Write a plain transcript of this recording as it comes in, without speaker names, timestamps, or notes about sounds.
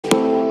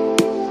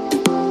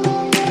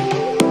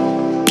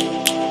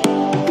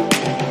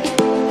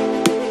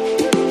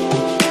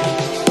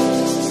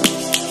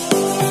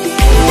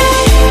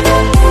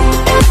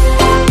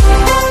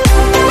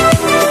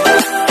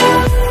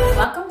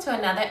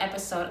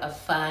of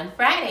Fun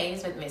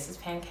Fridays with Mrs.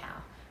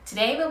 Pankau.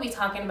 Today we'll be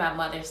talking about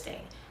Mother's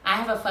Day. I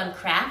have a fun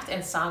craft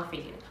and song for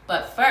you,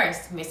 but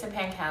first, Mr.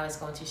 Pankau is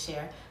going to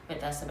share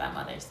with us about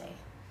Mother's Day.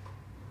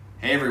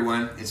 Hey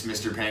everyone, it's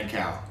Mr.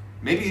 Pankau.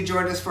 Maybe you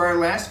joined us for our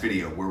last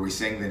video where we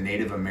sang the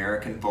Native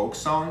American folk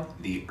song,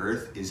 "The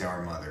Earth is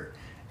Our Mother."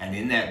 And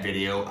in that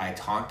video, I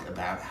talked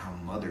about how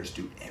mothers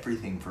do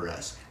everything for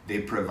us. They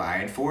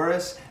provide for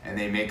us and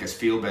they make us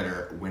feel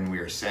better when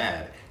we're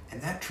sad.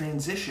 And that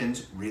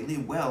transitions really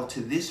well to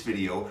this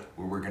video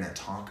where we're gonna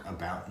talk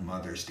about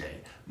Mother's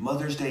Day.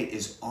 Mother's Day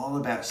is all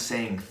about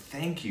saying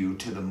thank you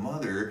to the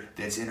mother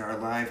that's in our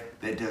life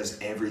that does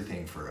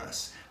everything for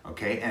us,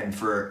 okay? And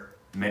for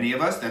many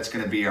of us, that's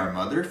gonna be our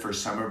mother. For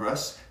some of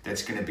us,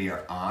 that's gonna be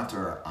our aunt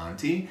or our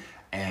auntie.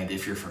 And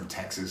if you're from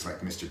Texas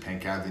like Mr.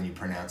 Pankau, then you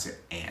pronounce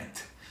it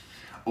aunt.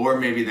 Or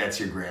maybe that's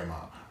your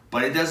grandma.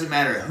 But it doesn't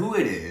matter who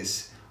it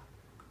is.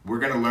 We're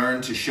gonna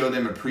learn to show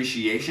them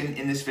appreciation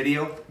in this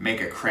video,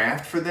 make a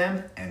craft for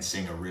them, and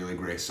sing a really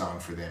great song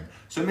for them.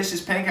 So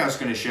Mrs. Pankau is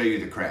gonna show you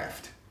the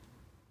craft.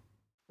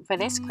 For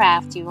this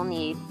craft, you will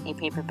need a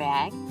paper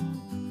bag,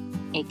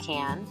 a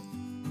can,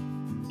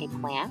 a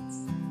plant,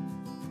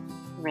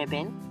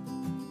 ribbon,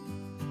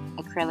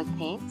 acrylic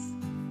paints,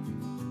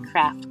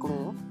 craft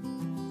glue,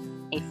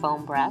 a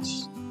foam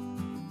brush,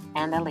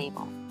 and a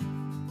label.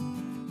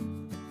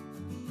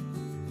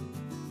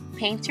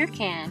 Paint your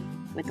can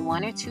with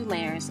 1 or 2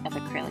 layers of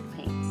acrylic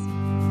paints.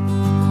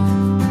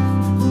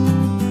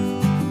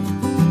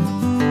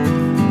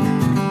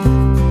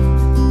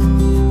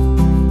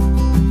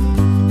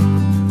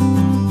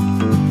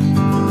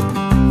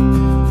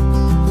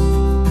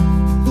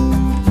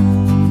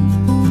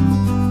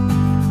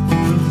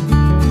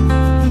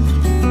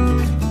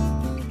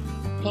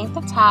 Paint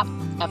the top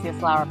of your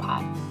flower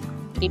pot.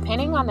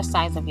 Depending on the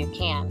size of your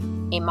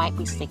can, it might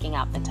be sticking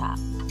out the top.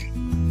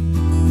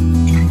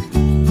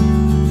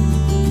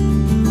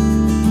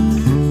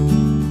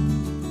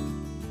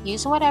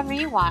 Use whatever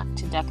you want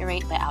to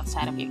decorate the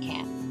outside of your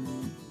can.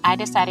 I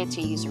decided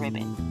to use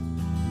ribbon.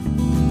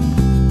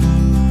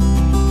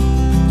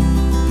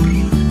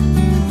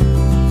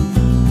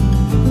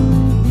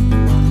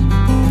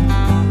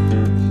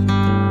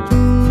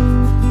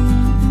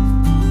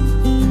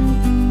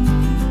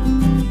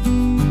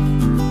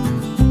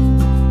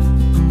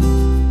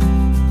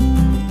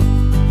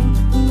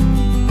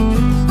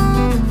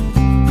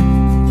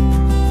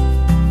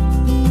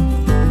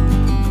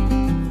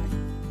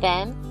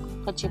 Then,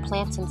 put your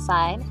plants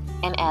inside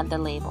and add the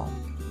label.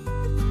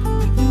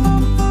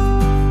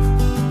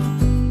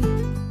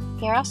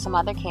 Here are some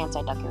other cans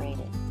I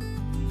decorated.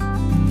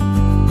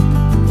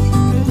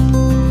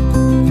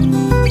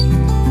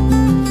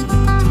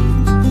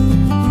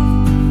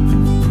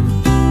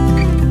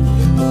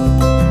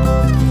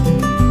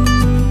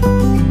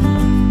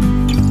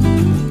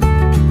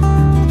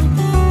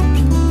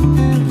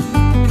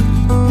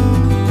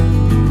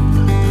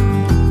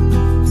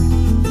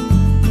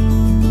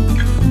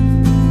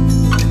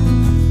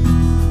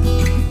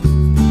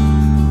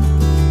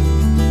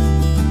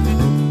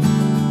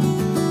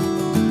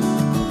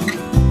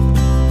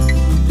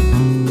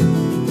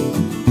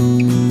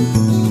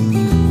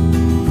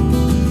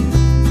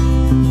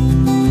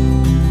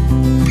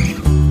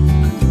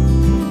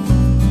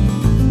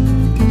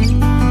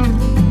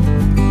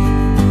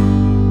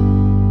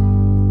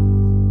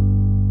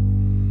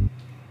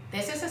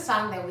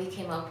 Song that we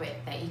came up with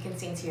that you can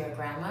sing to your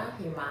grandma,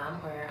 your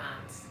mom, or your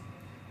aunts.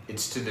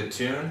 It's to the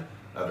tune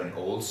of an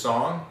old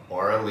song.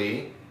 Aura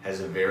Lee has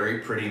a very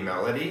pretty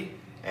melody,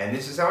 and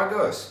this is how it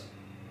goes.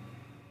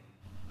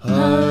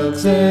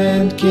 Hugs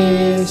and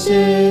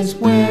kisses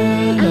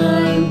when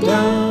I'm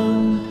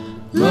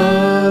down,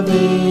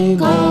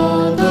 loving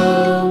all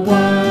the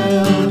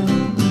while.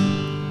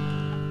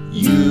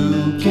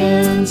 You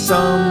can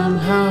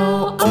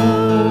somehow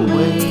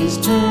always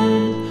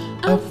turn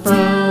a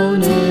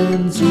frown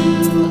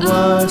into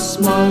a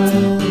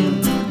smile.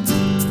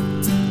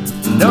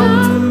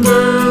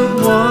 Number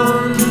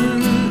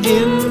 1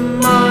 in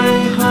my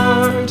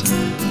heart,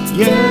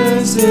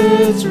 yes,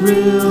 it's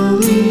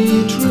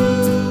really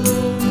true.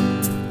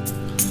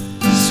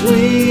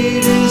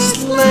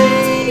 Sweetest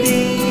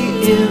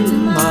lady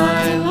in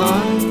my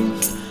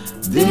life,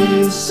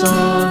 this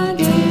song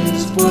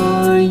is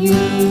for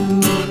you.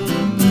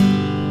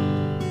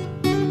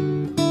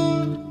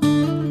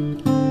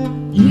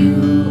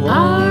 You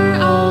are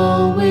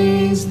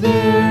always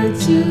there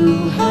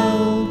to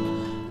help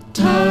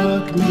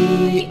tuck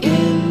me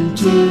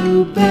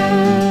into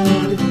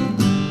bed.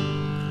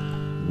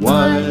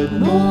 What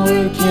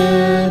more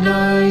can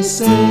I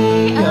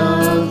say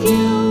of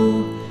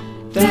you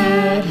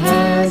that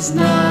has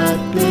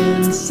not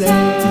been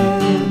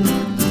said?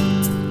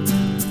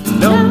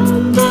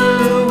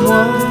 Number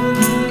 1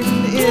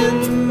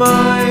 in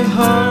my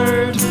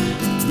heart,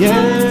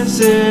 yes,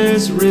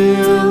 it's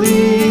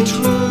really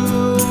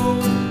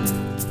true.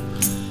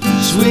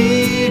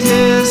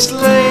 Sweetest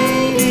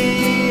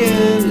lady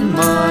in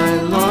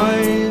my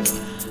life,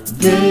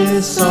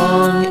 this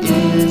song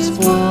is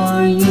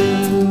for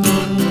you.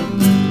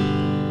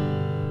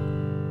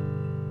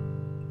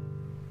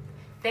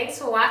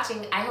 Thanks for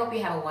watching. I hope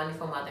you have a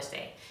wonderful Mother's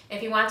Day.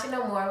 If you want to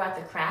know more about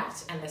the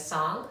craft and the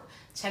song,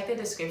 check the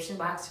description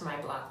box for my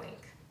blog link.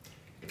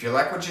 If you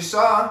like what you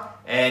saw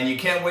and you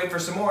can't wait for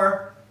some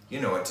more,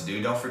 you know what to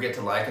do. Don't forget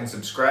to like and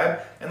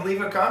subscribe and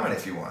leave a comment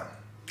if you want.